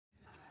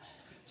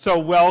So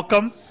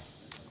welcome.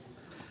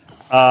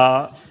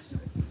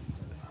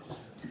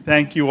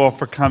 Thank you all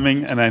for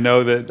coming, and I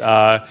know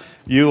that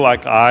you,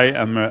 like I,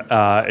 am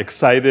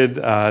excited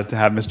to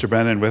have Mr.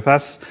 Brennan with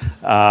us,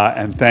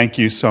 and thank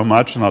you so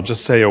much, and I'll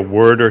just say a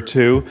word or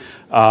two.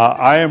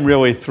 I am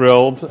really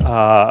thrilled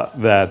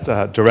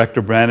that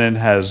Director Brennan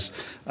has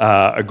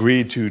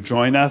agreed to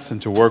join us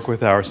and to work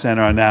with our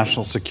Center on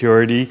National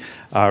Security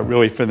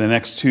really for the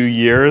next 2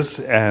 years,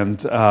 and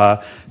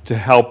to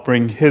help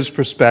bring his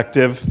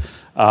perspective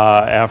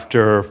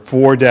after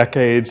 4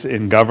 decades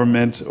in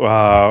government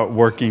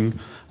working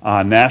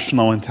on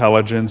national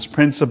intelligence,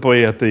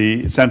 principally at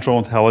the Central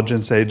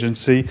Intelligence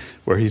Agency,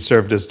 where he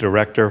served as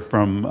director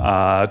from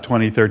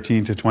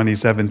 2013 to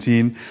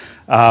 2017,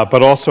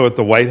 but also at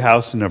the White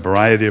House in a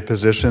variety of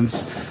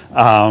positions,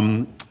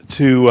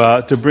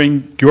 to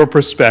bring your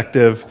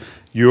perspective,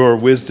 your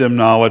wisdom,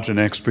 knowledge, and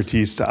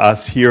expertise to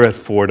us here at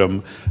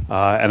Fordham,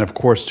 and of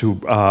course to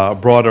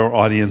broader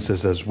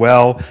audiences as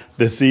well.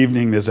 This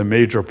evening there's a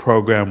major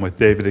program with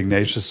David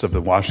Ignatius of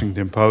the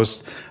Washington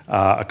Post,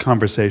 a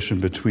conversation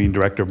between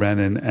Director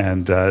Brennan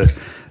and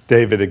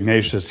David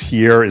Ignatius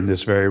here in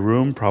this very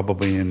room,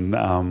 probably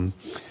in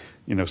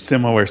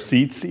similar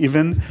seats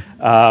even.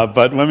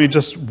 But let me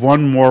just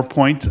one more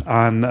point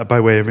on by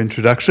way of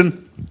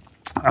introduction.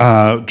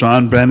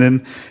 John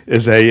Brennan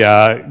is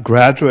a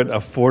graduate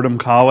of Fordham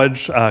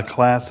College,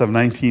 class of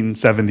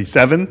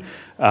 1977,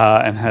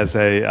 and has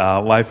a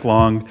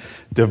lifelong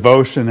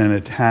devotion and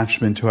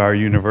attachment to our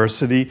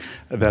university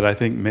that I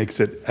think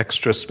makes it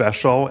extra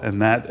special, and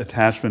that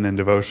attachment and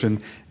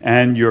devotion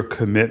and your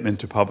commitment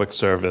to public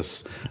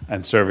service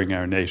and serving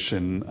our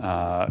nation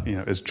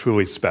is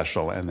truly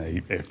special and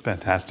a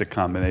fantastic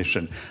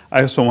combination.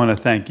 I also want to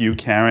thank you,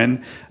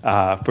 Karen,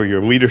 for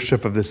your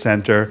leadership of the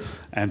center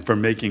and for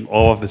making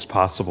all of this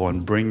possible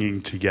and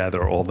bringing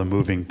together all the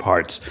moving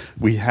parts.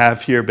 We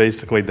have here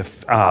basically the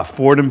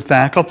Fordham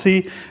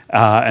faculty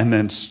and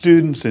then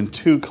students in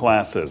 2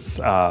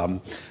 classes,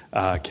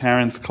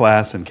 Karen's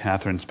class and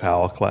Catherine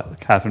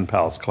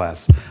Powell's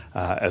class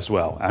as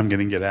well. I'm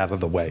going to get out of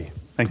the way.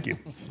 Thank you.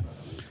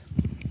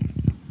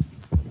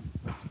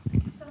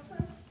 So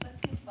first,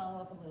 let's just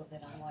follow up a little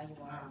bit on why you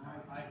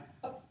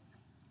are.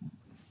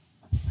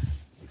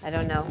 I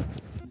don't know.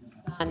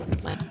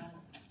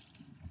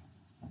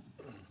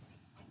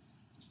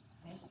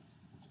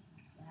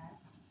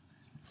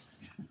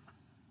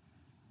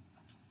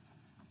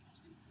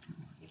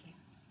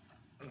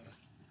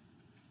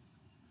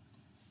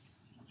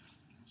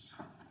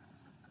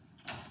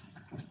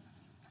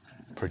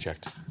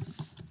 Project.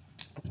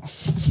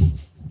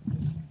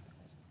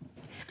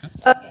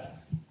 Okay,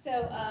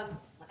 so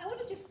I want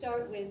to just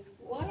start with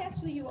why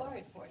actually you are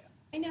at Fordham.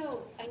 I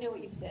know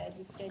what you've said.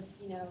 You've said,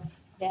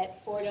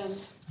 that Fordham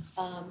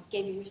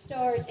gave you your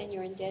start and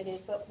you're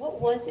indebted, but what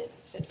was it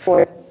that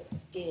Fordham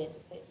did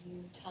that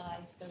you tie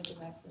so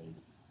directly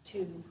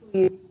to who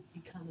you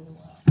become in the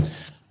world?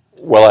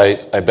 Well,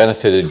 I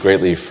benefited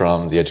greatly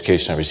from the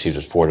education I received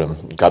at Fordham.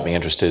 It got me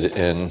interested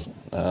in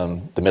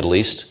the Middle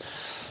East.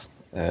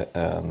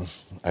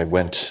 I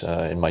went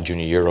in my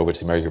junior year over to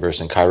the American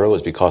University in Cairo. It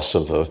was because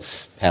of a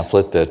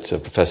pamphlet that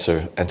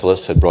Professor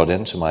Entelis had brought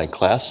into my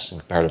class in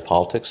comparative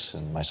politics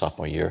in my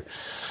sophomore year.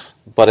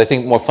 But I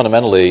think more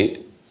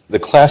fundamentally, the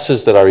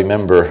classes that I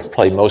remember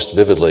probably most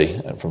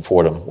vividly from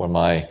Fordham were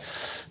my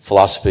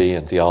philosophy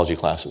and theology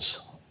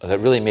classes. That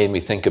really made me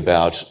think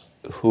about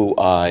who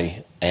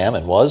I am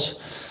and was,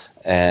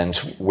 and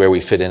where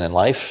we fit in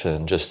life,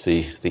 and just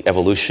the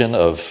evolution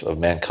of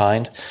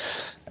mankind.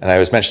 And I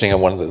was mentioning in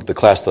one of the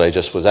class that I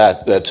just was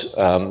at that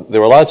there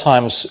were a lot of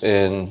times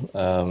in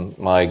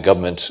my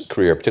government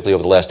career, particularly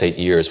over the last 8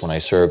 years when I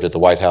served at the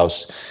White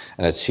House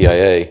and at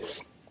CIA,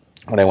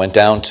 when I went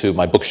down to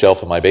my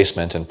bookshelf in my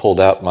basement and pulled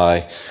out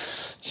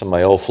some of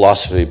my old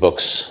philosophy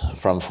books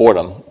from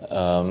Fordham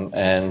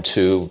and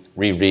to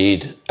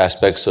reread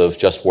aspects of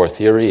just war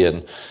theory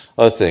and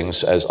other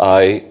things as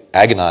I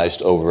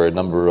agonized over a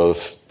number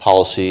of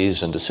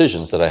policies and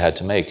decisions that I had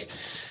to make.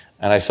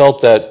 And I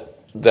felt that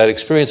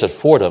experience at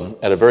Fordham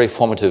at a very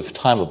formative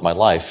time of my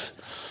life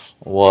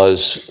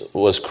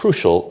was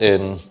crucial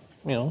in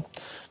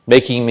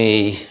making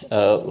me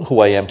who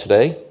I am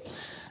today.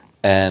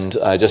 And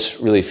I just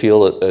really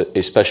feel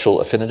a special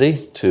affinity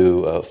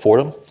to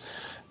Fordham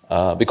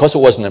because it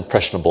was an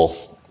impressionable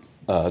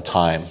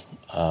time.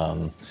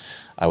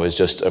 I was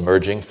just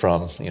emerging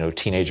from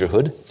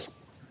teenagerhood,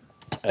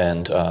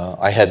 and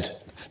I had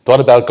thought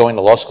about going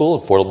to law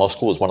school. Fordham Law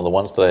School was one of the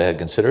ones that I had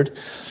considered,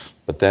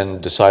 but then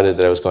decided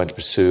that I was going to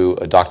pursue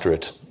a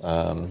doctorate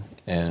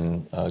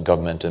in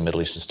government and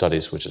Middle Eastern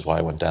studies, which is why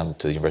I went down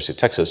to the University of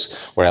Texas,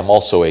 where I'm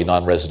also a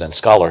non-resident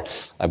scholar.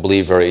 I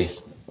believe very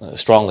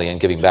strongly in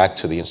giving back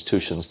to the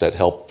institutions that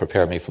helped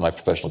prepare me for my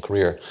professional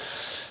career.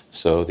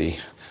 So the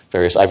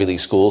various Ivy League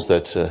schools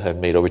that have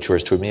made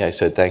overtures to me, I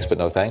said thanks but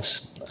no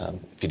thanks.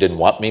 If you didn't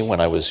want me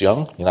when I was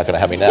young, you're not going to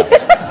have me now.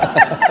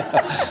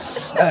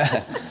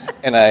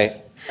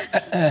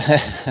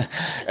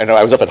 And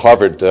I was up at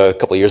Harvard a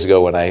couple of years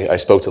ago when I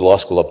spoke to the law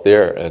school up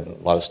there and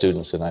a lot of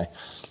students, and I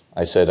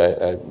I said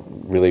I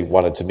really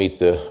wanted to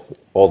meet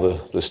all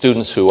the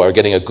students who are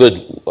getting a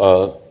good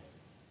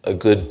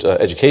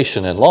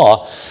education in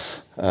law,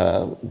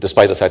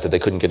 despite the fact that they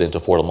couldn't get into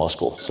Fordham Law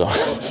School. So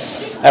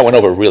that went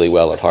over really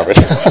well at Harvard.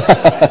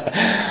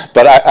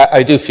 But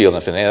I do feel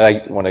nothing.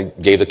 And when I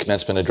gave the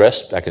commencement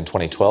address back in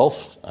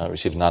 2012, I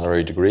received an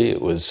honorary degree.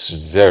 It was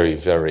very,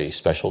 very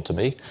special to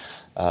me.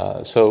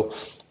 So,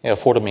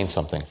 Fordham means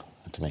something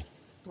to me.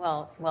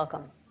 Well,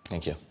 welcome.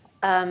 Thank you.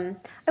 I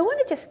want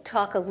to just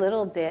talk a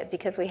little bit,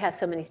 because we have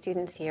so many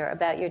students here,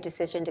 about your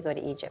decision to go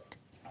to Egypt.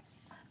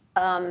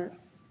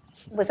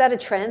 Was that a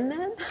trend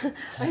then?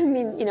 I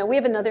mean, we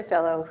have another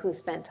fellow who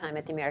spent time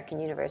at the American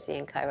University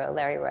in Cairo,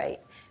 Larry Wright.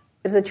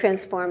 It was a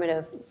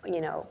transformative,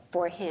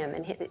 for him,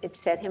 and it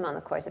set him on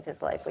the course of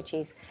his life, which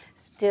he's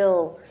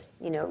still,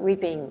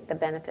 reaping the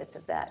benefits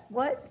of that.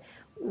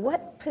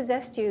 What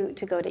possessed you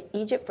to go to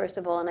Egypt, first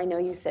of all? And I know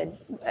you said,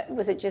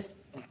 was it just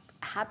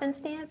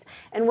happenstance?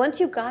 And once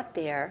you got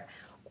there,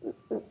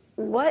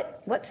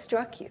 what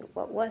struck you?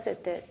 What was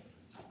it that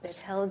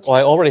held you? Well,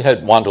 I already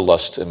had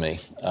wanderlust in me.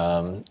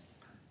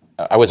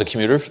 I was a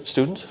commuter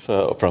student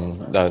from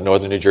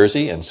northern New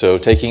Jersey, and so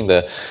taking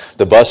the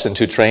bus and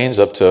 2 trains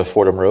up to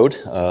Fordham Road,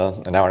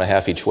 an hour and a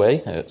half each way,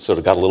 it sort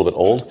of got a little bit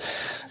old.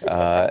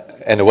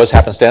 And it was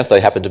happenstance that I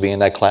happened to be in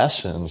that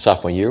class in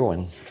sophomore year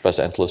when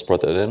Professor Entelis brought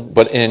that in.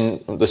 But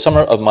in the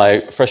summer of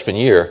my freshman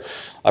year,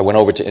 I went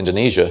over to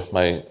Indonesia.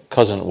 My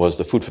cousin was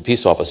the Food for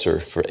Peace officer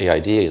for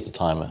AIDA at the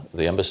time,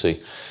 the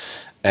embassy.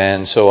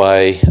 And so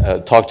I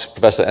talked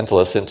Professor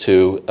Entelis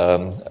into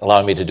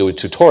allowing me to do a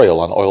tutorial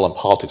on oil and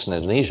politics in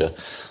Indonesia.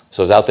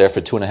 So I was out there for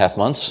 2.5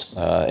 months,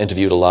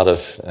 interviewed a lot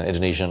of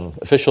Indonesian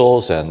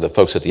officials and the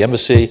folks at the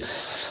embassy.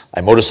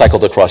 I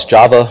motorcycled across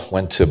Java,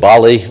 went to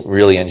Bali,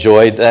 really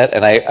enjoyed that,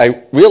 and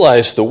I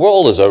realized the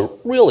world is a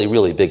really,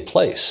 really big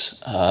place.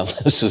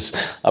 This is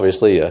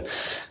obviously,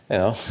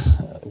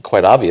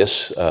 quite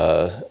obvious.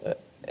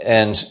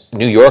 And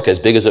New York, as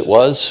big as it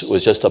was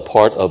just a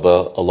part of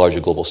a larger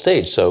global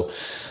stage. So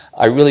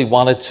I really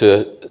wanted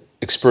to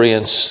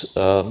experience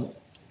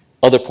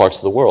other parts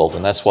of the world,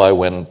 and that's why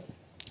when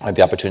I had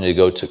the opportunity to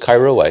go to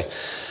Cairo,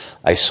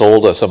 I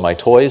sold some of my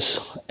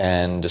toys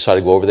and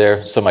decided to go over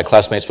there. Some of my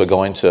classmates were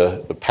going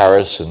to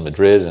Paris and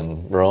Madrid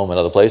and Rome and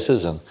other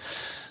places, and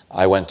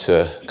I went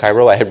to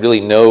Cairo. I had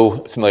really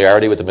no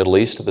familiarity with the Middle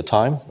East at the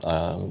time,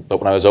 but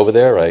when I was over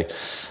there,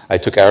 I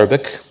took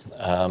Arabic.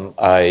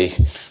 I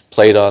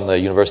played on the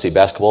university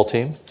basketball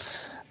team.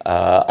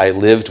 I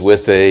lived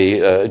with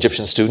an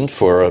Egyptian student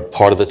for a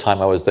part of the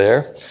time I was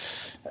there,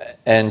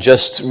 and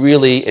just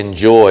really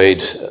enjoyed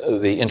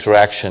the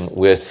interaction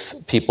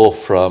with people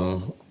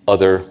from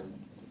other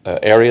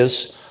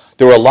areas.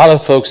 There were a lot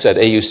of folks at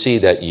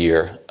AUC that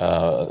year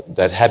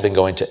that had been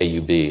going to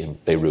AUB in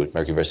Beirut,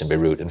 American University in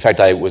Beirut. In fact,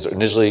 I was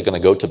initially going to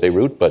go to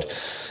Beirut, but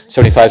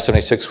 75,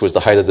 76 was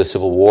the height of the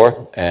Civil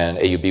War, and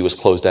AUB was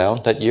closed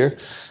down that year.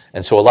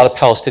 And so a lot of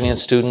Palestinian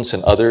students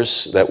and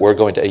others that were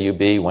going to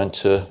AUB went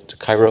to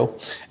Cairo.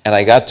 And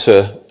I got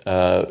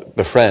to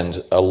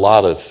befriend a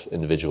lot of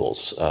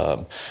individuals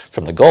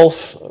from the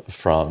Gulf,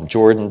 from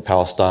Jordan,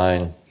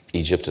 Palestine,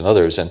 Egypt, and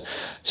others. And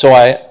so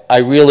I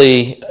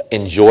really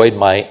enjoyed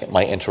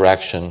my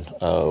interaction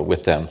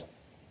with them.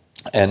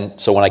 And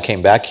so when I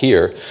came back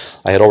here,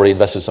 I had already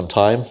invested some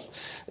time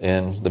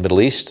in the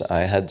Middle East.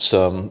 I had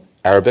some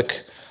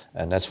Arabic,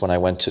 and that's when I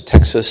went to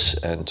Texas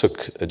and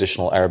took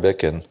additional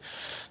Arabic, and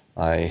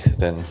I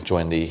then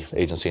joined the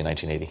agency in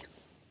 1980.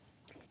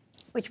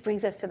 Which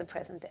brings us to the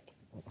present day.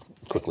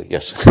 Quickly,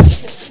 yes.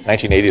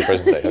 1980 to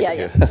present day. Okay.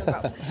 Yeah, no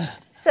problem.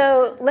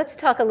 So let's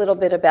talk a little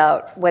bit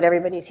about what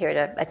everybody's here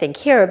to, I think,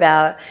 hear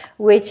about,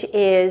 which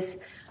is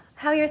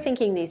how you're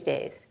thinking these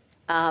days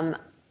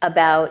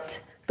about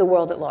the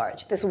world at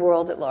large, this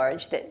world at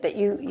large that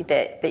you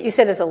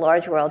said is a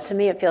large world. To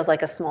me, it feels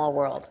like a small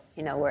world,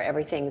 where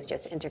everything's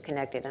just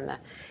interconnected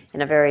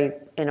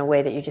in a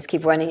way that you just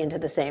keep running into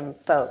the same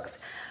folks.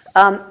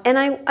 And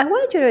I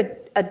wanted you to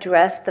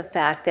address the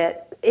fact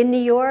that in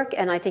New York,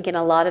 and I think in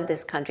a lot of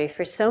this country,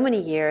 for so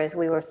many years,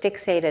 we were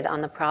fixated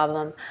on the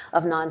problem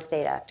of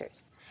non-state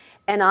actors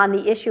and on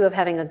the issue of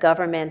having a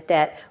government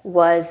that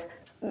was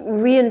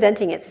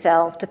reinventing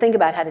itself to think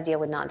about how to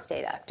deal with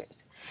non-state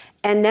actors.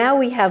 And now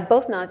we have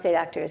both non-state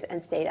actors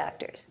and state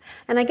actors.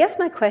 And I guess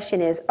my question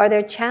is, are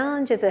there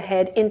challenges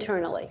ahead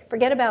internally?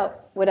 Forget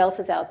about what else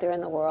is out there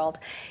in the world.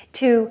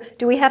 Do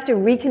we have to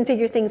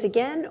reconfigure things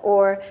again,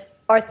 or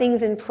are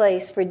things in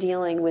place for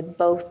dealing with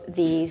both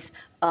these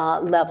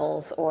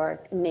levels or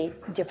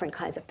different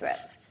kinds of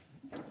threats?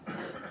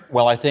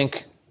 Well, I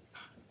think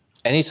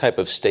any type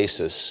of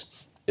stasis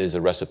is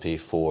a recipe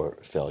for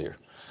failure.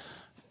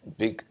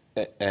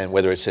 And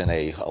whether it's in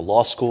a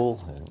law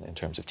school, in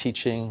terms of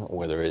teaching, or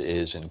whether it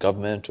is in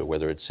government, or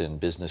whether it's in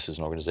businesses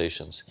and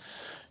organizations,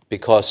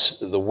 because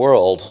the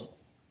world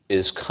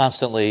is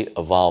constantly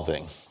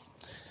evolving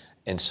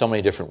in so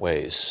many different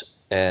ways,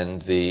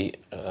 and the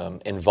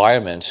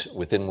environment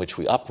within which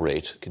we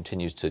operate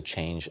continues to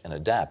change and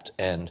adapt.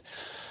 And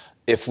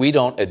if we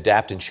don't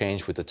adapt and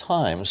change with the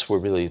times, we're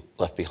really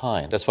left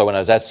behind. That's why when I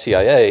was at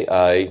CIA,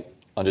 I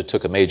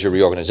undertook a major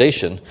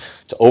reorganization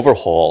to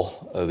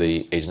overhaul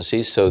the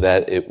agency so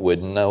that it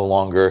would no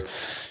longer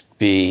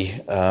be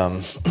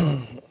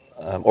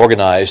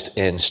organized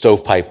in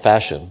stovepipe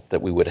fashion,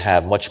 that we would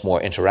have much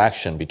more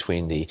interaction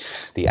between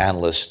the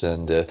analysts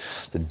and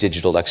the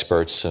digital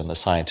experts and the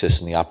scientists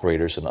and the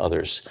operators and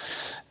others.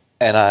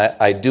 And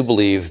I do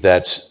believe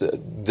that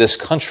this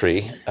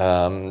country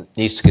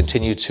needs to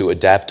continue to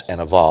adapt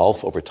and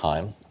evolve over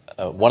time.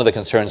 One of the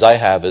concerns I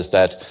have is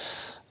that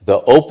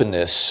the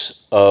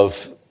openness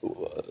of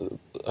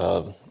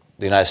the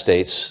United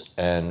States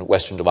and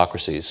Western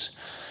democracies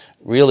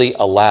really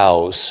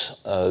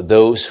allows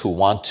those who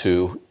want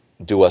to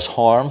do us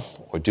harm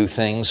or do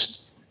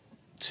things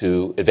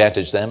to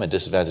advantage them and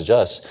disadvantage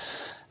us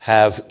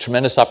have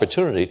tremendous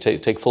opportunity to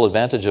take full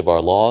advantage of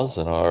our laws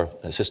and our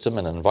system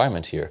and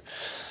environment here.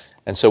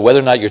 And so whether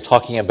or not you're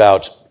talking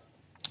about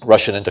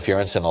Russian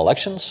interference in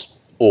elections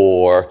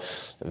or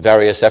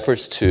various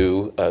efforts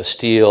to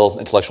steal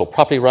intellectual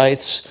property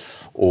rights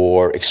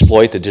or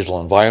exploit the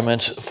digital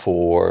environment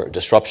for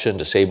disruption,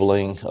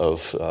 disabling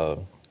of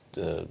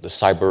the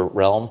cyber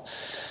realm,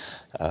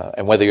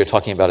 and whether you're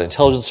talking about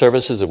intelligence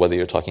services or whether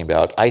you're talking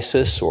about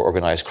ISIS or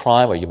organized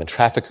crime or human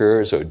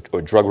traffickers or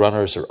drug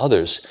runners or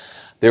others,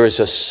 there is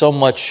just so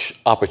much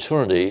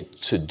opportunity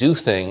to do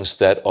things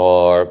that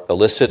are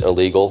illicit,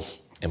 illegal,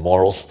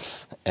 immoral,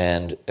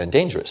 and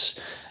dangerous.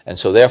 And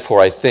so therefore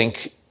I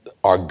think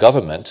our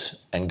government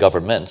and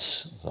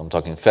governments, so I'm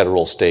talking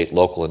federal, state,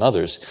 local, and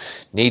others,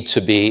 need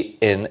to be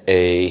in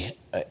a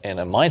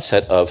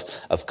mindset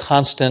of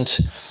constant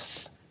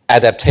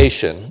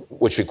adaptation,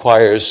 which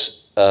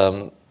requires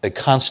a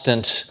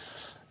constant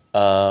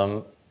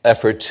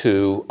effort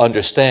to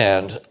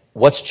understand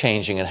what's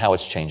changing and how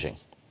it's changing.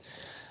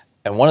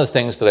 And one of the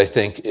things that I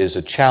think is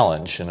a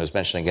challenge, and I was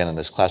mentioned again in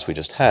this class we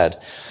just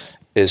had,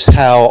 is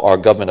how our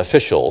government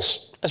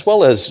officials, as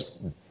well as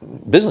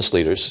business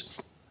leaders,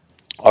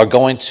 are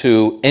going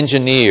to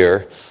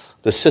engineer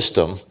the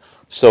system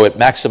so it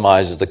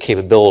maximizes the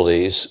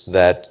capabilities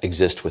that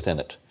exist within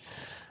it.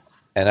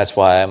 And that's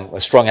why I'm a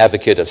strong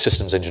advocate of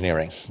systems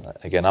engineering.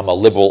 Again, I'm a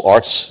liberal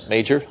arts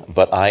major,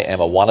 but I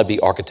am a wannabe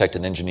architect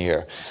and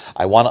engineer.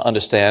 I want to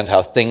understand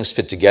how things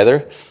fit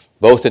together,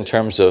 both in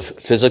terms of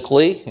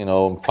physically,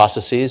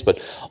 processes, but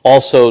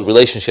also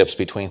relationships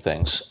between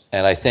things.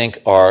 And I think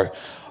our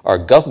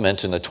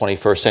government in the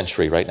 21st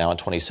century, right now in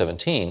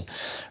 2017,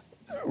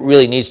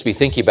 really needs to be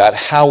thinking about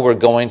how we're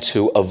going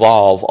to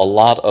evolve a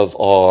lot of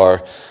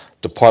our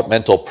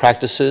departmental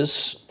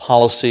practices,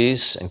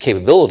 policies, and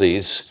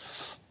capabilities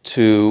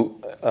to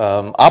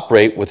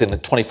operate within the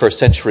 21st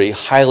century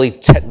highly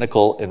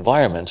technical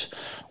environment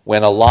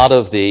when a lot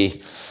of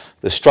the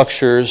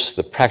structures,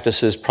 the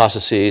practices,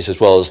 processes, as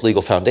well as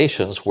legal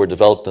foundations were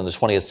developed in the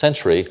 20th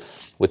century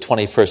with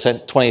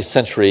 20th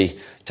century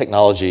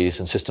technologies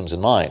and systems in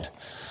mind.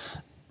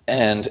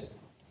 And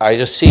I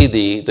just see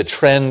the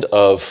trend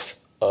of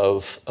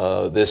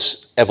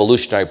this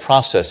evolutionary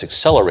process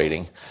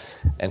accelerating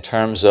in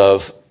terms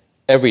of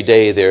every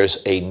day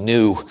there's a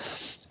new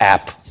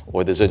app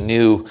or there's a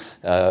new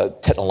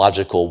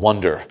technological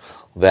wonder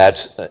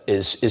that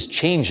is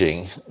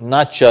changing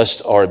not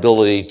just our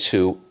ability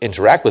to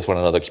interact with one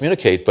another,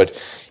 communicate,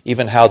 but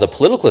even how the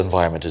political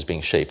environment is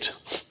being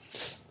shaped.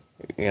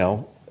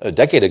 A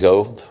decade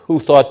ago, who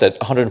thought that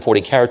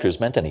 140 characters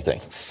meant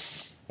anything?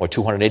 Or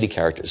 280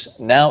 characters.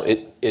 Now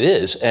it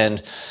is,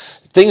 and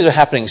things are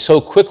happening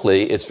so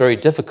quickly, it's very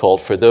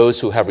difficult for those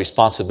who have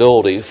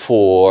responsibility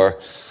for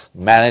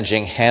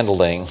managing,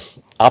 handling,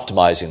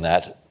 optimizing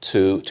that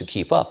to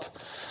keep up.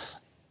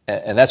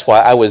 And that's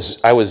why I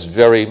was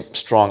very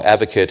strong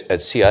advocate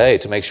at CIA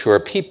to make sure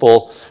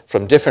people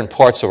from different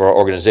parts of our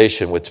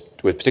organization with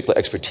particular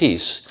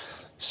expertise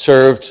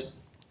served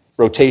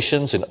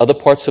rotations in other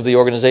parts of the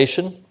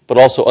organization, but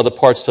also other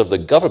parts of the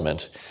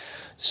government,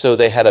 so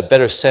they had a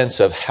better sense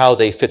of how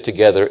they fit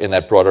together in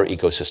that broader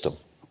ecosystem.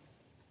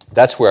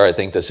 That's where I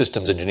think the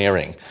systems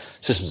engineering,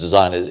 systems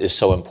design is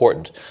so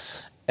important.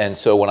 And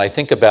so when I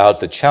think about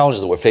the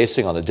challenges that we're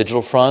facing on the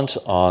digital front,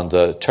 on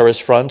the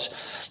terrorist front,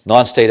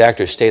 non-state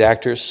actors, state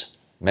actors,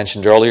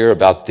 mentioned earlier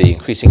about the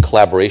increasing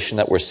collaboration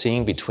that we're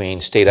seeing between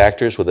state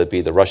actors, whether it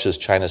be the Russias,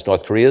 Chinas,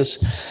 North Koreas,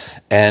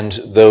 and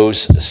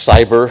those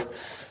cyber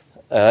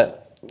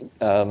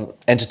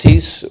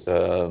entities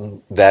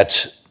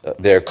that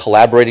they're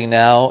collaborating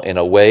now in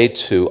a way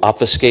to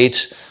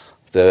obfuscate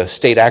the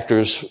state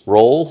actors'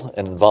 role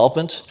and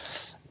involvement,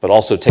 but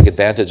also take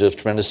advantage of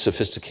tremendous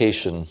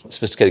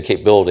sophisticated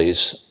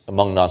capabilities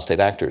among non-state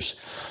actors.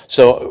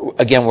 So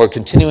again, we're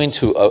continuing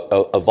to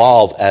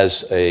evolve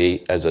as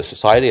a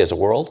society, as a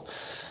world,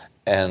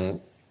 and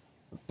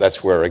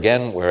that's where,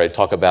 again, where I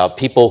talk about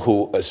people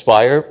who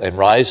aspire and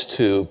rise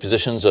to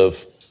positions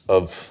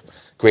of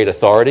great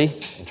authority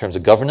in terms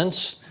of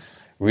governance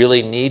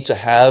really need to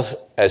have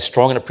as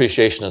strong an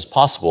appreciation as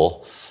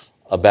possible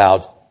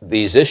about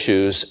these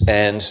issues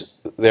and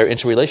their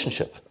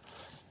interrelationship.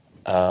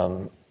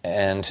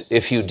 And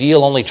if you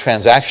deal only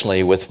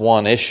transactionally with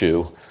one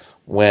issue,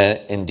 when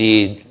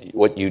indeed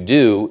what you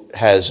do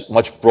has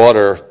much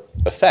broader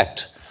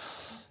effect,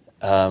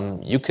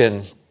 you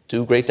can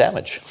do great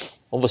damage.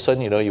 All of a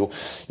sudden, you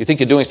think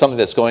you're doing something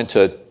that's going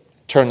to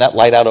turn that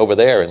light out over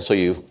there, and so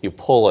you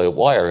pull a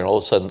wire, and all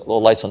of a sudden, all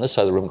the lights on this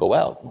side of the room go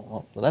out.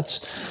 Well,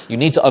 you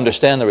need to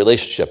understand the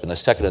relationship and the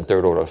second and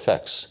third order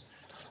effects.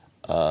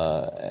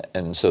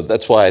 And so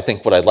that's why I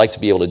think what I'd like to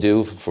be able to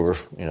do for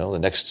the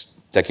next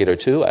decade or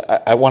two,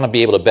 I want to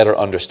be able to better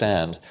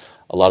understand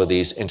a lot of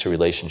these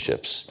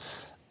interrelationships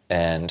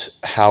and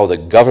how the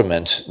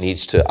government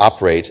needs to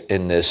operate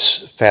in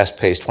this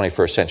fast-paced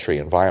 21st century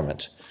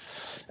environment.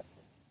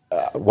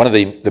 One of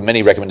the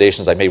many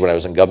recommendations I made when I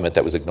was in government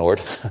that was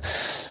ignored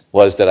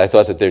was that I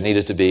thought that there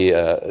needed to be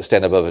a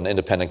stand-up of an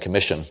independent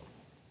commission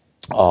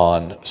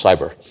on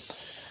cyber,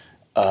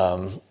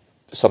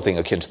 something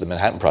akin to the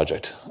Manhattan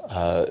Project,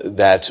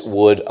 that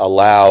would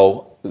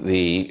allow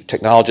the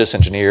technologists,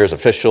 engineers,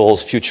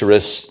 officials,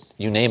 futurists,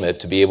 you name it,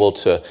 to be able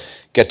to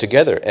get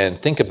together and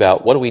think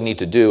about what do we need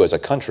to do as a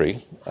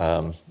country,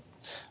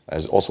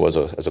 as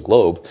a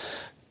globe,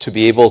 to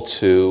be able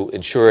to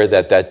ensure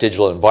that that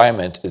digital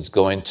environment is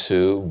going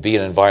to be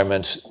an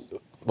environment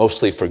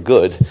mostly for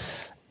good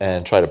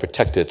and try to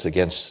protect it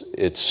against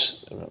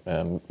its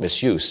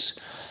misuse.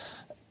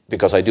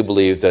 Because I do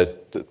believe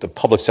that the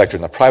public sector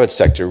and the private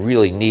sector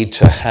really need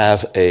to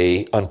have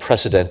an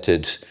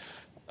unprecedented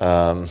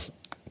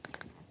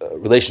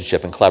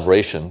relationship and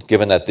collaboration,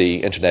 given that the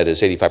internet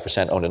is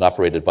 85% owned and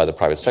operated by the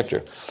private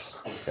sector.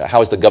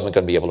 How is the government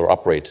going to be able to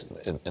operate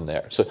in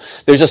there? So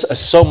there's just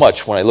so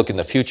much when I look in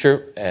the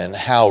future and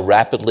how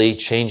rapidly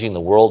changing the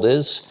world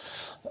is,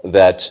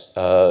 that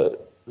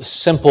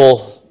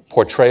simple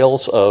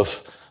portrayals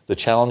of the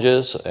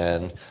challenges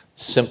and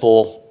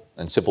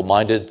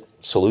simple-minded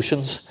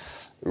solutions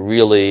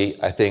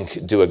really, I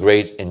think, do a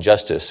great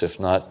injustice, if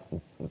not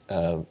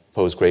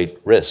pose great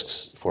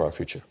risks for our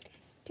future.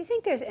 Do you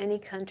think there's any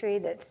country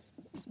that's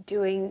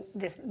doing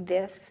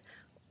this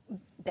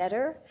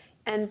better?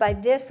 And by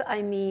this,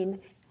 I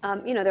mean,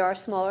 there are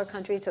smaller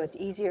countries, so it's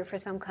easier for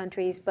some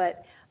countries,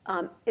 but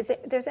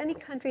there's any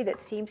country that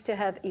seems to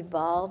have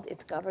evolved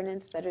its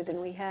governance better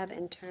than we have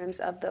in terms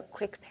of the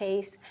quick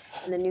pace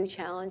and the new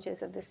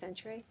challenges of the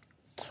century?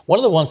 One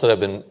of the ones that I've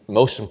been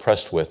most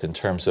impressed with in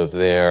terms of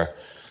their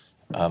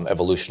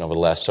evolution over the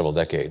last several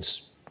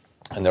decades,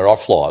 and there are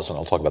flaws, and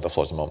I'll talk about the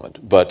flaws in a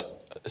moment,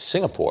 but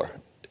Singapore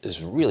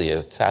is really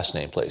a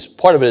fascinating place.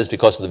 Part of it is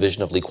because of the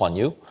vision of Lee Kuan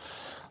Yew,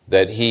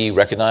 that he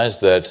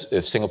recognized that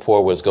if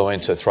Singapore was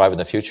going to thrive in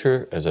the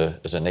future as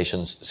a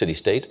nation's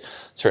city-state,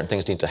 certain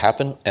things need to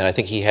happen. And I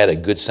think he had a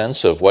good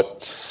sense of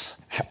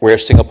where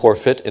Singapore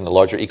fit in the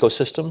larger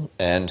ecosystem,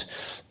 and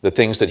the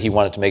things that he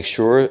wanted to make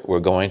sure were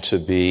going to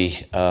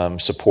be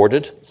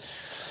supported.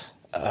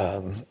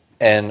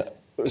 And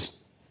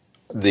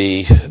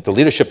the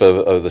leadership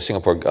of the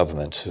Singapore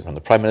government, from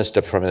the Prime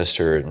Minister, Deputy Prime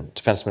Minister, and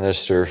Defense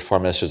Minister,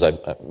 Foreign Ministers,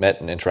 I've met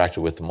and interacted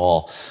with them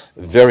all,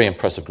 very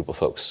impressive group of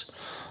folks.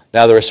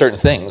 Now, there are certain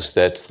things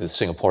that the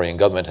Singaporean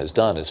government has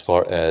done as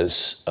far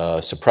as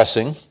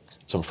suppressing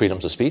some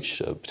freedoms of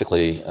speech,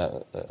 particularly,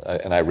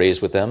 and I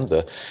raised with them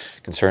the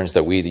concerns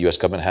that the U.S.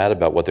 government had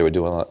about what they were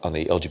doing on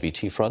the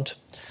LGBT front.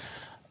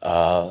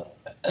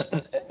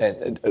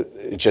 And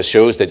it just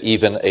shows that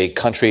even a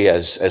country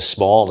as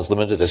small and as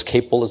limited, as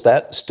capable as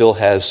that, still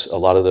has a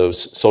lot of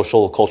those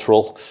social,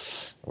 cultural,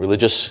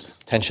 religious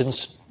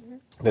tensions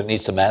that it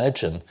needs to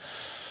manage.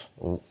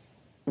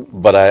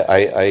 But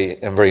I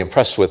am very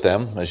impressed with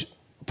them.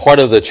 Part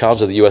of the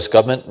challenge of the U.S.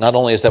 government, not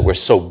only is that we're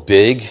so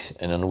big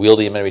and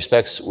unwieldy in many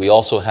respects, we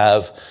also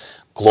have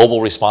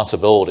global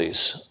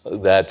responsibilities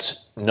that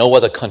no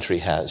other country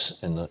has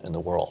in the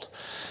world.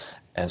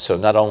 And so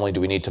not only do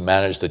we need to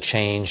manage the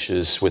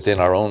changes within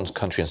our own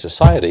country and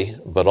society,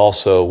 but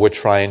also we're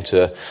trying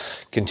to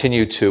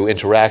continue to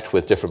interact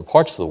with different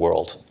parts of the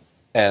world.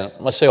 And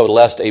let's say over the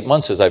last 8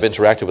 months, as I've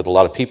interacted with a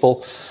lot of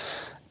people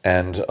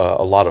and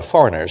a lot of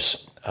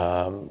foreigners,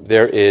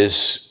 there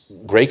is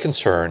great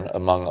concern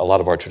among a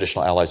lot of our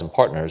traditional allies and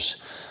partners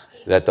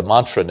that the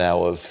mantra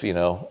now of,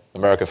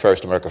 America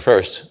first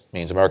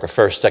means America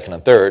first, second,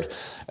 and third,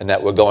 and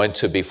that we're going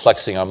to be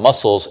flexing our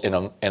muscles in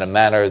a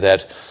manner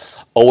that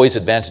always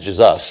advantages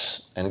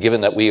us. And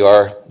given that we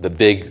are the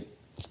big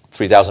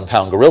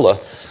 3,000-pound gorilla,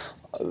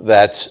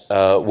 that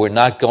we're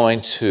not going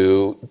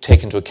to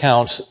take into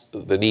account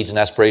the needs and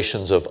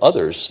aspirations of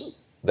others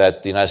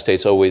that the United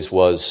States always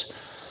was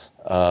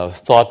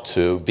thought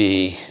to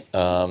be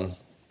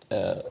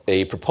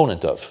a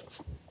proponent of.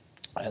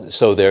 And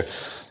so the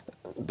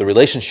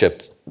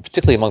relationship,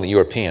 particularly among the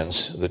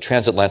Europeans, the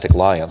transatlantic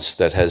alliance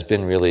that has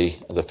been really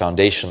the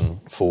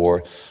foundation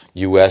for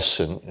U.S.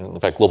 and, in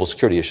fact, global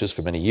security issues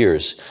for many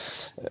years,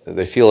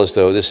 they feel as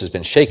though this has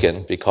been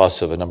shaken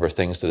because of a number of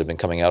things that have been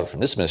coming out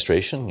from this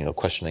administration,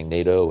 questioning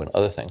NATO and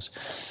other things,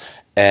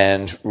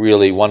 and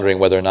really wondering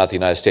whether or not the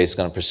United States is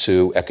going to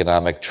pursue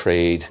economic,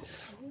 trade,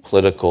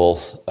 political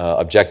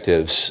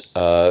objectives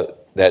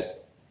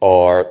that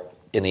are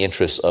in the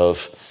interests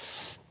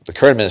of the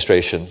current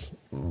administration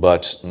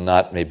but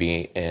not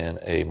maybe in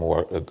a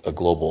more a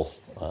global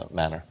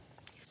manner.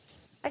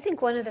 I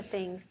think one of the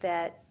things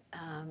that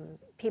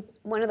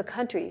one of the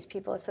countries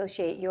people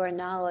associate your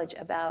knowledge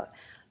about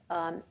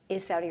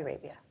is Saudi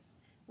Arabia,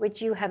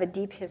 which you have a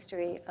deep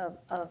history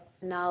of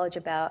knowledge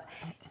about.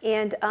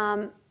 And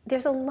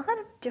there's a lot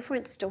of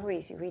different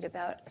stories you read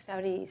about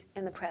Saudis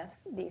in the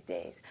press these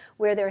days,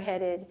 where they're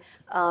headed.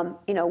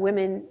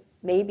 Women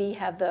maybe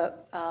have the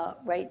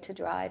right to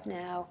drive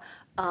now.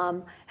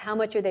 How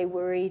much are they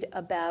worried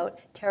about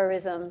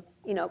terrorism,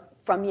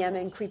 from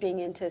Yemen creeping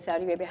into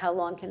Saudi Arabia? How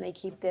long can they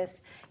keep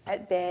this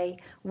at bay?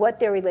 What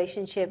their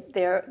relationship,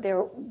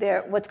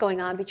 what's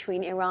going on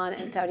between Iran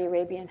and Saudi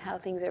Arabia and how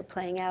things are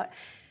playing out.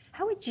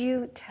 How would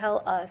you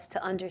tell us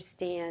to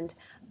understand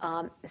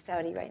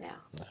Saudi right now?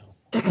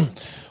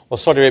 Well,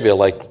 Saudi Arabia,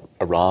 like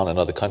Iran and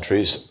other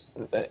countries,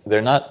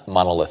 they're not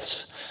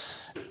monoliths.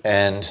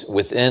 And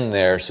within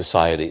their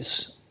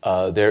societies,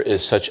 there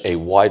is such a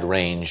wide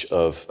range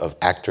of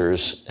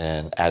actors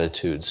and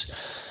attitudes.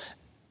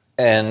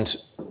 And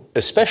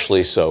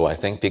especially so, I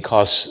think,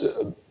 because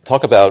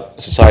talk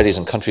about societies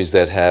and countries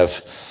that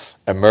have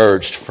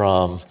emerged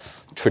from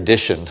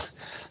tradition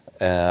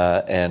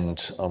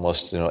and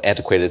almost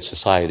antiquated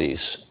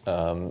societies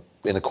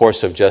in the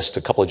course of just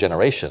a couple of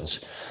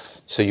generations.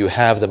 So you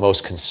have the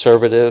most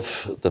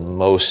conservative, the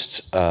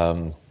most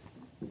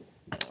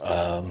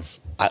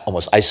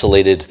almost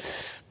isolated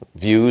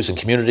views and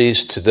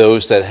communities to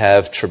those that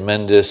have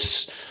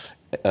tremendous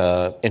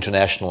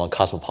international and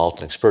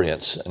cosmopolitan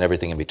experience and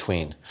everything in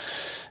between.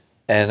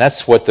 And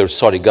that's what the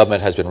Saudi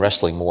government has been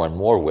wrestling more and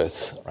more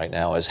with right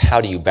now, is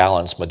how do you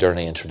balance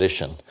modernity and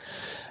tradition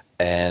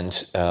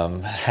and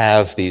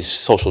have these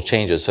social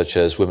changes such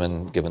as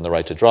women given the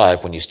right to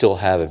drive when you still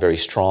have a very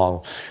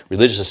strong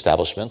religious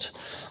establishment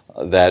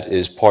that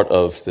is part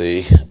of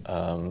the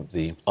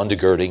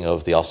undergirding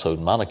of the Al Saud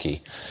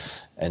monarchy,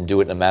 and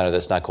do it in a manner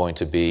that's not going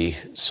to be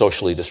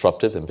socially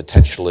disruptive and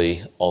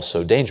potentially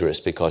also dangerous,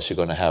 because you're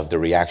going to have the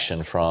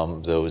reaction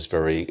from those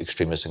very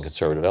extremist and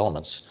conservative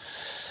elements.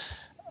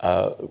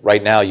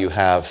 Right now you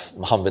have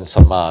Mohammed bin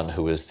Salman,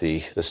 who is the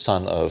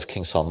son of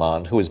King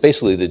Salman, who is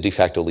basically the de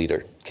facto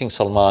leader. King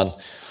Salman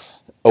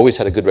always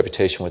had a good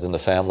reputation within the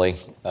family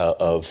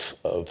of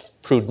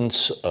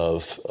prudence,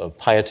 of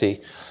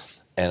piety,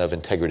 and of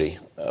integrity.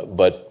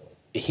 But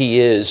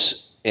he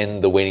is in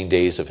the waning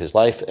days of his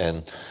life,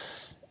 and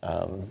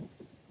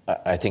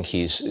I think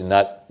he's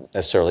not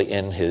necessarily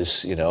in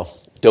his,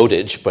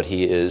 dotage, but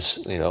he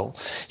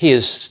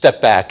has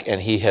stepped back,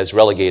 and he has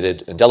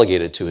relegated and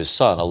delegated to his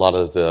son a lot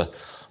of the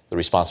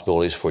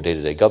responsibilities for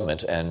day-to-day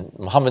government. And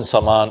Mohammed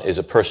Salman is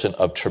a person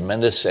of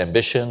tremendous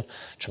ambition,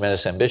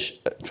 tremendous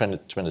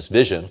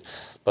vision,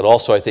 but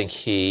also I think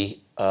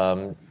he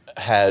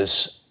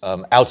has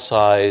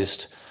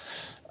outsized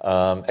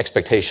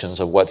expectations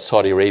of what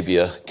Saudi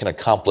Arabia can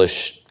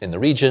accomplish in the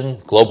region,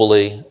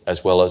 globally,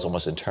 as well as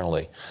almost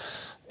internally.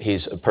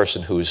 He's a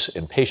person who's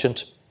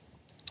impatient,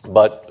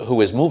 but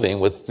who is moving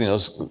with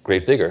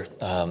great vigor.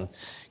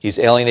 He's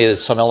alienated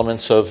some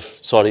elements of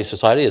Saudi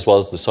society as well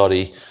as the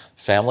Saudi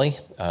family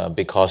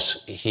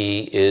because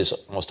he is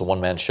almost a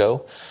one-man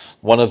show.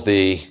 One of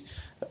the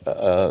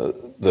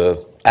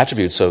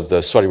attributes of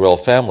the Saudi royal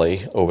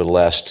family over the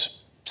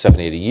last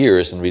 70, 80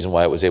 years, and the reason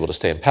why it was able to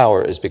stay in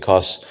power, is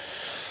because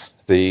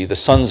the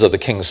sons of the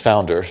king's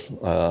founder,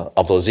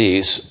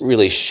 Abdulaziz,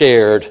 really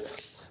shared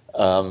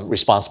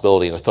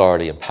responsibility and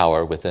authority and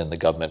power within the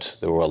government.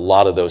 There were a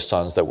lot of those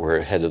sons that were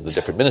head of the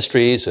different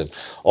ministries and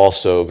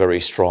also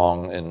very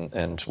strong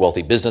and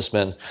wealthy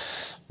businessmen.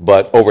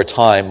 But over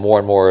time, more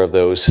and more of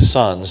those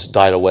sons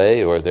died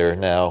away, or they're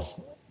now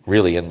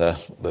really in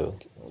the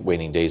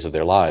waning days of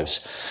their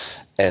lives.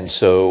 And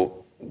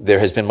so there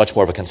has been much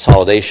more of a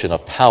consolidation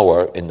of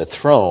power in the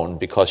throne,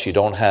 because you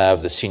don't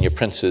have the senior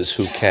princes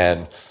who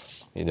can,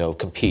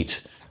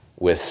 compete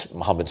with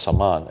Mohammed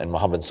Salman, and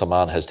Mohammed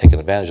Salman has taken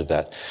advantage of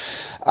that.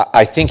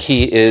 I think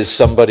he is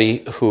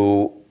somebody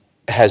who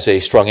has a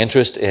strong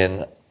interest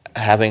in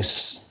having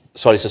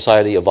Saudi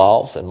society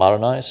evolve and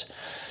modernize.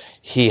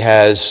 He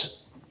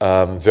has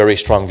very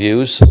strong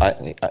views.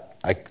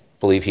 I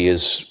believe he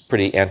is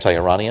pretty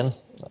anti-Iranian.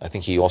 I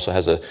think he also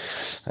has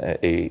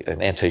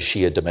an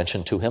anti-Shia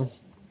dimension to him.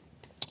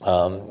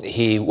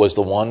 He was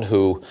the one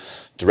who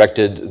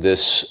directed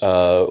this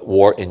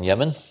war in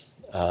Yemen,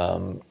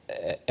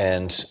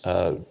 and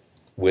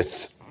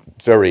with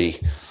very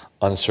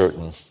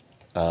uncertain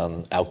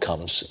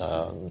outcomes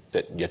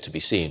that yet to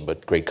be seen,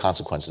 but great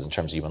consequences in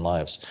terms of human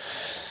lives.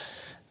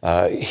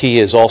 He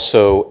is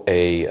also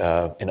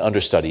an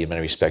understudy in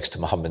many respects to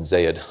Mohammed bin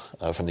Zayed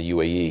from the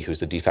UAE, who's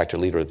the de facto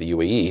leader of the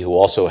UAE, who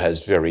also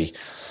has very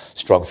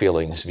strong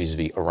feelings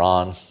vis-a-vis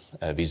Iran,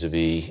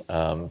 vis-a-vis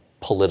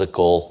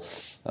political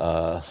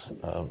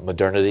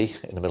modernity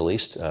in the Middle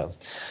East.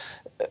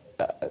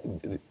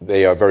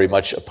 They are very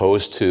much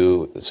opposed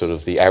to sort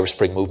of the Arab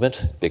Spring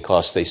movement,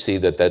 because they see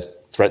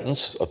that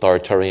threatens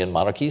authoritarian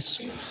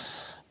monarchies.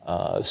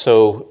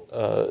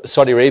 So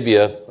Saudi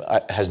Arabia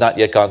has not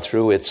yet gone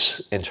through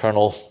its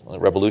internal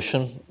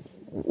revolution.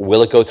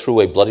 Will it go through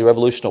a bloody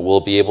revolution, or will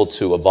it be able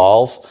to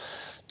evolve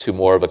to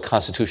more of a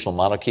constitutional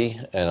monarchy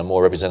and a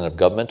more representative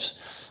government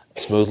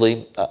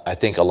smoothly? I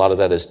think a lot of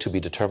that is to be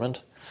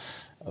determined.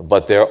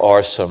 But there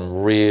are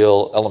some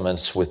real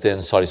elements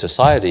within Saudi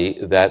society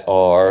that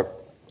are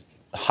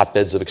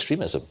hotbeds of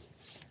extremism.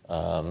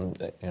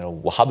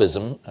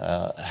 Wahhabism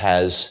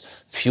has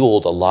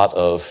fueled a lot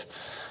of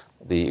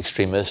the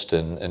extremist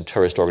and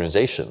terrorist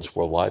organizations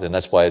worldwide, and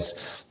that's why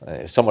it's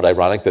somewhat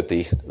ironic that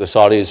the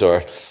Saudis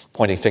are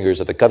pointing fingers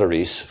at the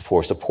Qataris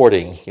for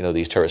supporting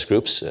these terrorist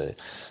groups.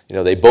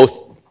 They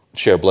both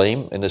share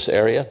blame in this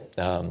area.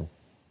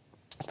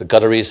 The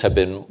Qataris have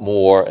been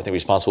more, I think,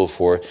 responsible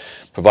for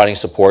providing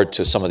support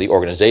to some of the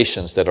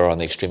organizations that are on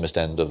the extremist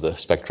end of the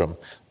spectrum,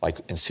 like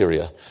in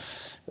Syria.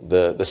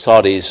 The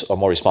Saudis are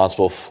more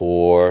responsible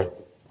for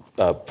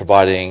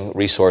providing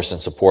resource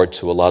and support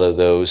to a lot of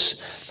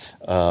those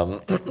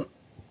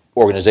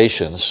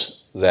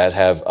organizations that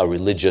have a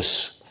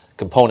religious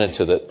component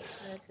to it,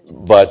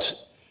 but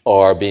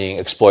are being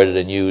exploited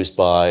and used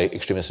by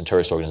extremist and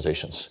terrorist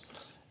organizations.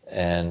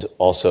 And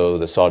also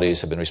the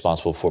Saudis have been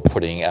responsible for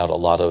putting out a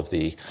lot of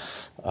the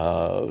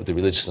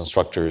religious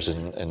instructors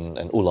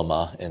and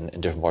ulama in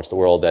different parts of the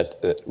world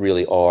that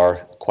really are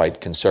quite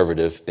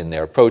conservative in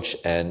their approach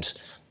and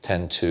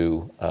tend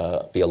to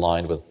be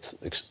aligned with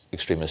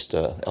extremist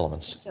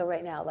elements. So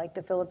right now, like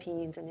the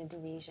Philippines and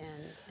Indonesia.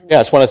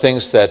 Yeah, it's one of the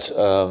things that,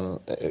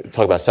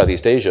 talk about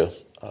Southeast Asia,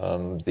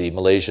 the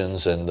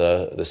Malaysians and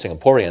the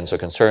Singaporeans are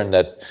concerned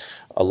that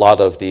a lot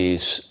of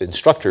these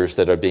instructors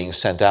that are being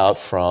sent out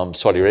from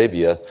Saudi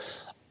Arabia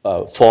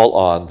fall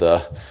on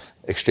the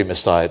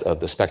extremist side of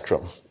the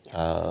spectrum,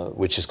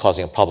 which is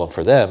causing a problem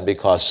for them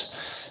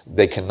because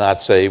they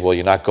cannot say, well,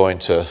 you're not going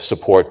to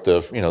support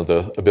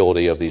the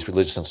ability of these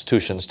religious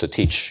institutions to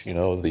teach,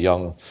 the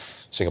young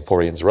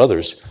Singaporeans or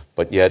others,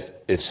 but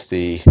yet it's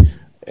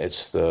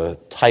the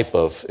type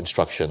of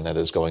instruction that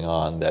is going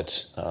on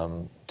that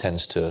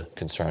tends to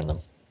concern them.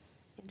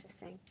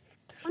 Interesting.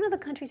 One of the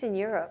countries in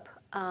Europe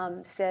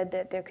said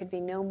that there could be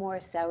no more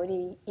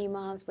Saudi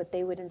imams, but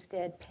they would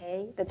instead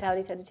pay. The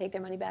Saudis had to take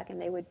their money back and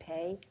they would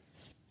pay.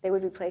 They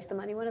would replace the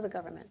money, one of the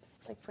governments.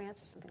 It's like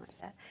France or something like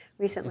that,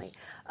 recently.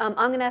 I'm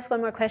going to ask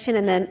one more question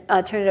and then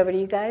turn it over to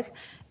you guys.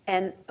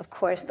 And of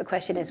course, the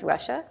question is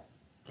Russia.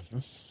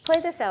 Play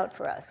this out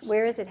for us.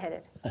 Where is it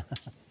headed?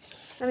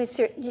 I mean,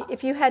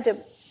 if you had to,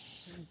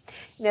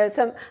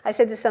 I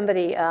said to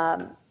somebody,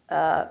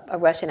 a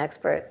Russian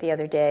expert the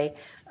other day,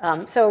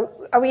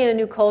 so are we in a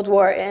new Cold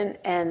War?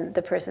 And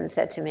the person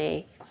said to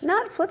me,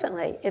 not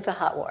flippantly, it's a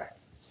hot war.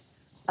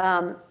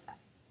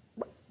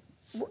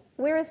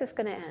 Where is this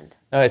going to end?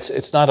 No,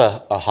 it's not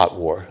a hot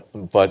war,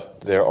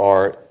 but there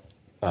are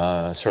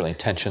certainly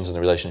tensions in the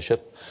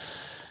relationship.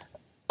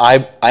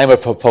 I am a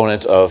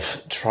proponent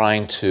of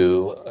trying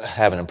to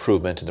have an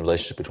improvement in the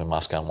relationship between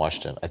Moscow and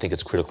Washington. I think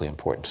it's critically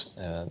important.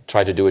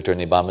 Tried to do it during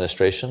the Obama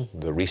administration,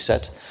 the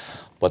reset,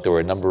 but there were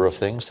a number of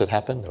things that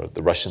happened.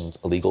 The Russian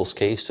illegals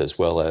case, as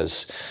well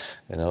as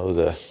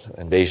the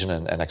invasion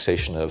and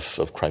annexation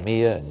of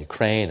Crimea and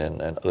Ukraine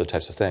and other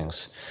types of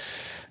things.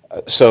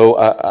 So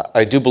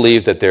I do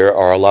believe that there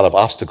are a lot of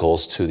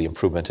obstacles to the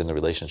improvement in the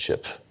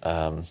relationship.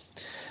 And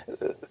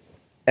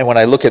when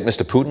I look at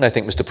Mr. Putin, I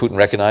think Mr. Putin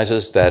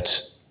recognizes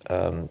that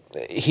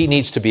he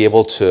needs to be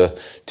able to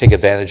take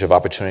advantage of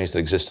opportunities that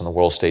exist on the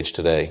world stage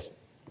today.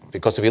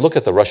 Because if you look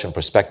at the Russian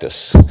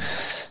prospectus,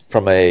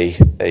 from a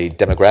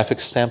demographic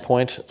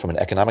standpoint, from an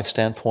economic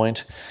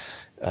standpoint,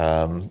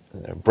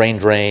 brain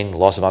drain,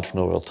 loss of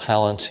entrepreneurial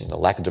talent,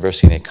 lack of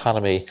diversity in the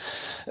economy,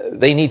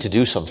 they need to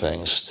do some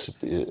things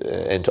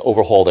and to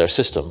overhaul their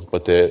system.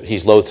 But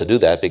he's loath to do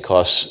that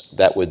because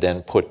that would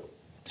then put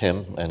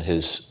him and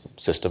his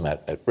system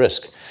at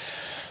risk.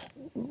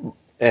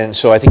 And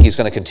so I think he's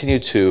going to continue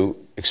to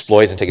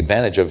exploit and take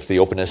advantage of the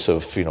openness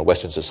of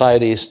Western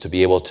societies to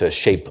be able to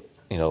shape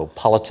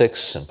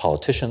politics and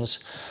politicians.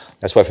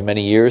 That's why for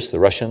many years the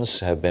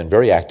Russians have been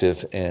very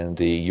active in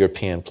the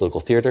European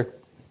political theater,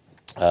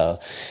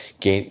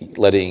 getting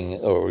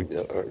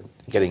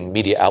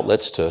media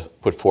outlets to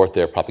put forth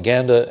their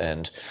propaganda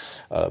and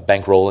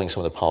bankrolling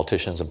some of the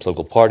politicians and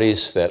political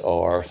parties that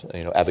are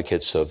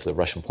advocates of the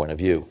Russian point of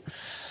view.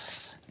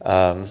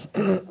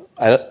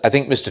 I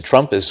think Mr.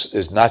 Trump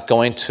is not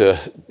going to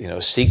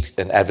seek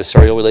an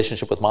adversarial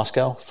relationship with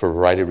Moscow for a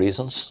variety of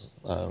reasons.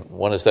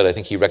 One is that I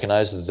think he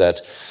recognizes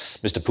that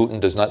Mr. Putin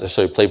does not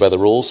necessarily play by the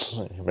rules.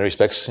 In many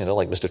respects,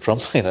 like Mr.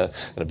 Trump in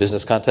a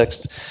business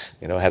context,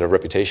 had a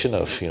reputation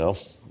of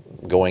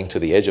going to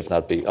the edge, if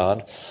not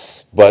beyond.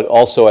 But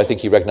also, I think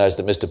he recognized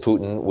that Mr.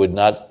 Putin would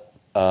not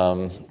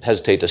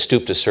hesitate to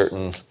stoop to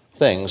certain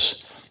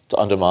things to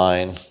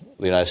undermine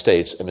the United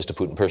States and Mr.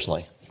 Putin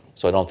personally.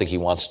 So I don't think he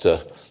wants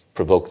to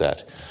provoke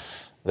that.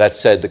 That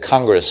said, the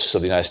Congress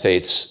of the United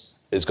States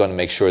is going to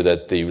make sure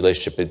that the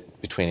relationship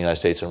between the United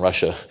States and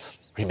Russia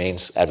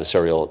remains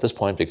adversarial at this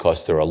point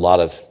because there are a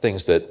lot of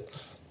things that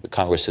the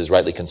Congress is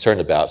rightly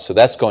concerned about. So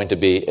that's going to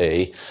be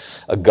a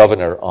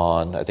governor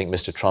on, I think,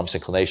 Mr. Trump's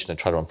inclination to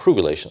try to improve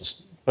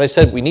relations. But I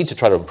said we need to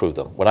try to improve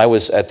them. When I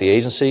was at the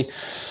agency,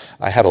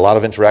 I had a lot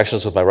of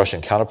interactions with my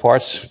Russian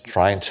counterparts,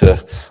 trying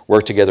to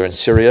work together in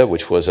Syria,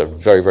 which was a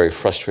very, very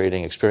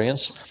frustrating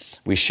experience.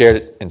 We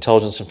shared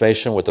intelligence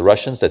information with the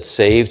Russians that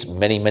saved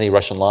many, many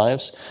Russian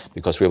lives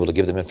because we were able to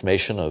give them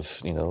information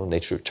of,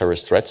 nature of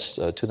terrorist threats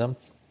to them.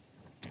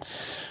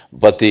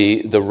 But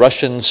the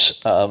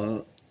Russians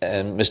and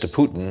Mr.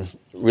 Putin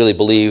really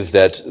believe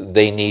that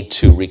they need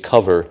to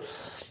recover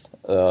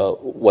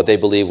what they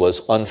believe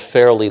was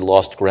unfairly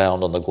lost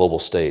ground on the global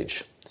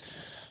stage.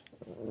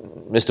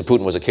 Mr.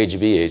 Putin was a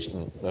KGB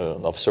agent,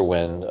 officer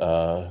when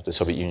the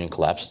Soviet Union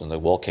collapsed and the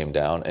wall came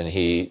down, and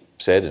he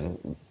said,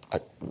 and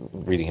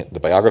reading the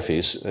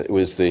biographies, it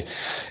was the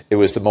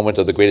moment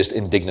of the greatest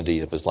indignity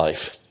of his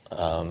life.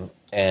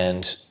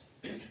 And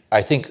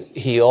I think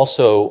he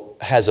also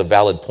has a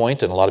valid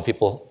point, and a lot of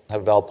people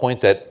have a valid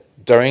point, that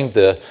during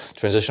the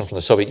transition from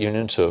the Soviet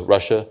Union to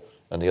Russia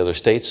and the other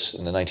states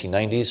in the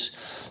 1990s,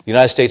 the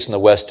United States and the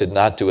West did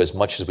not do as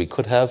much as we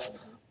could have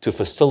to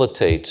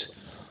facilitate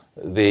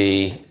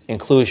the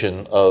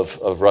inclusion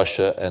of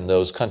Russia and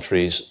those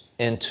countries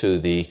into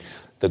the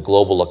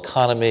global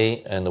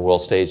economy and the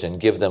world stage and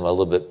give them a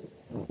little bit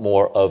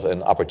more of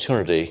an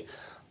opportunity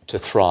to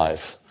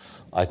thrive.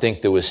 I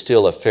think there was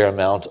still a fair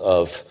amount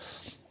of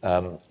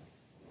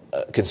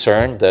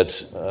concern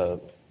that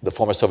the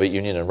former Soviet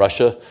Union and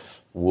Russia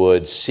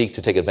would seek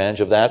to take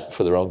advantage of that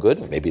for their own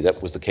good. Maybe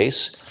that was the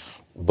case.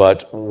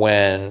 But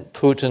when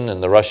Putin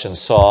and the Russians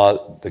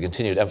saw the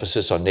continued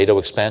emphasis on NATO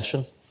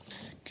expansion,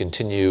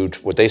 continued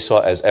what they saw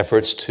as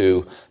efforts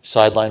to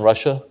sideline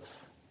Russia,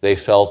 they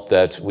felt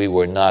that we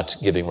were not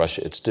giving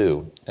Russia its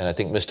due. And I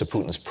think Mr.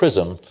 Putin's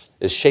prism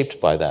is shaped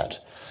by that.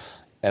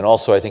 And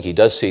also I think he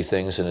does see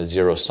things in a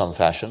zero-sum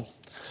fashion.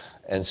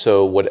 And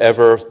so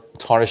whatever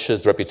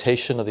tarnishes the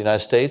reputation of the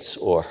United States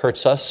or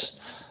hurts us,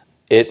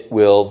 it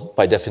will,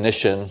 by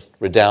definition,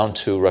 redound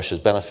to Russia's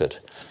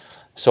benefit.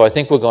 So I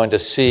think we're going to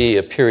see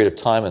a period of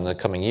time in the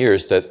coming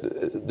years that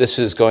this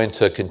is going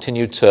to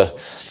continue to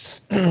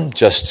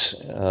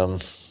just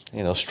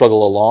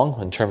struggle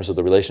along in terms of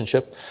the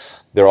relationship.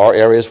 There are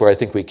areas where I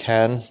think we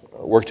can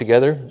work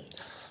together.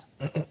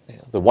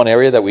 The one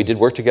area that we did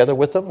work together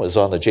with them was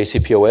on the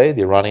JCPOA,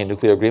 the Iranian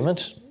nuclear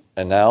agreement,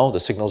 and now the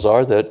signals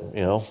are that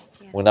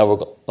we're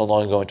no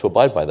longer going to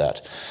abide by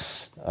that.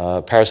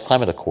 Paris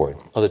Climate Accord,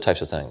 other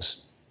types of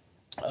things.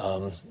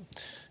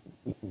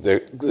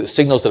 The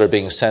signals that are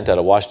being sent out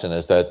of Washington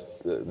is that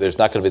there's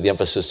not going to be the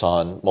emphasis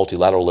on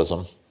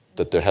multilateralism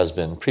that there has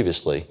been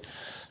previously,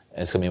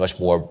 and it's going to be much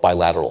more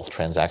bilateral,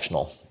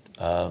 transactional.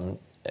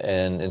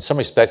 And in some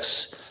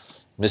respects,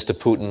 Mr.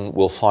 Putin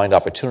will find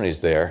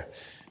opportunities there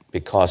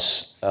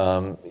because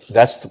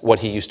that's what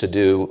he used to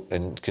do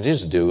and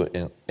continues to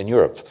do in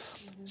Europe,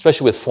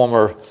 especially with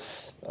former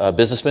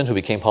businessmen who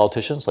became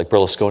politicians, like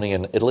Berlusconi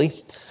in Italy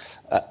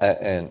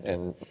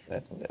and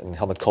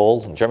Helmut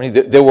Kohl in Germany.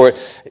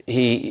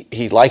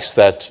 He likes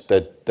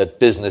that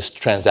business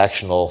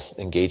transactional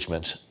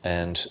engagement,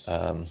 and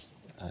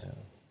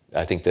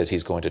I think that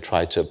he's going to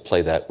try to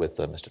play that with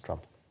Mr.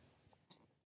 Trump.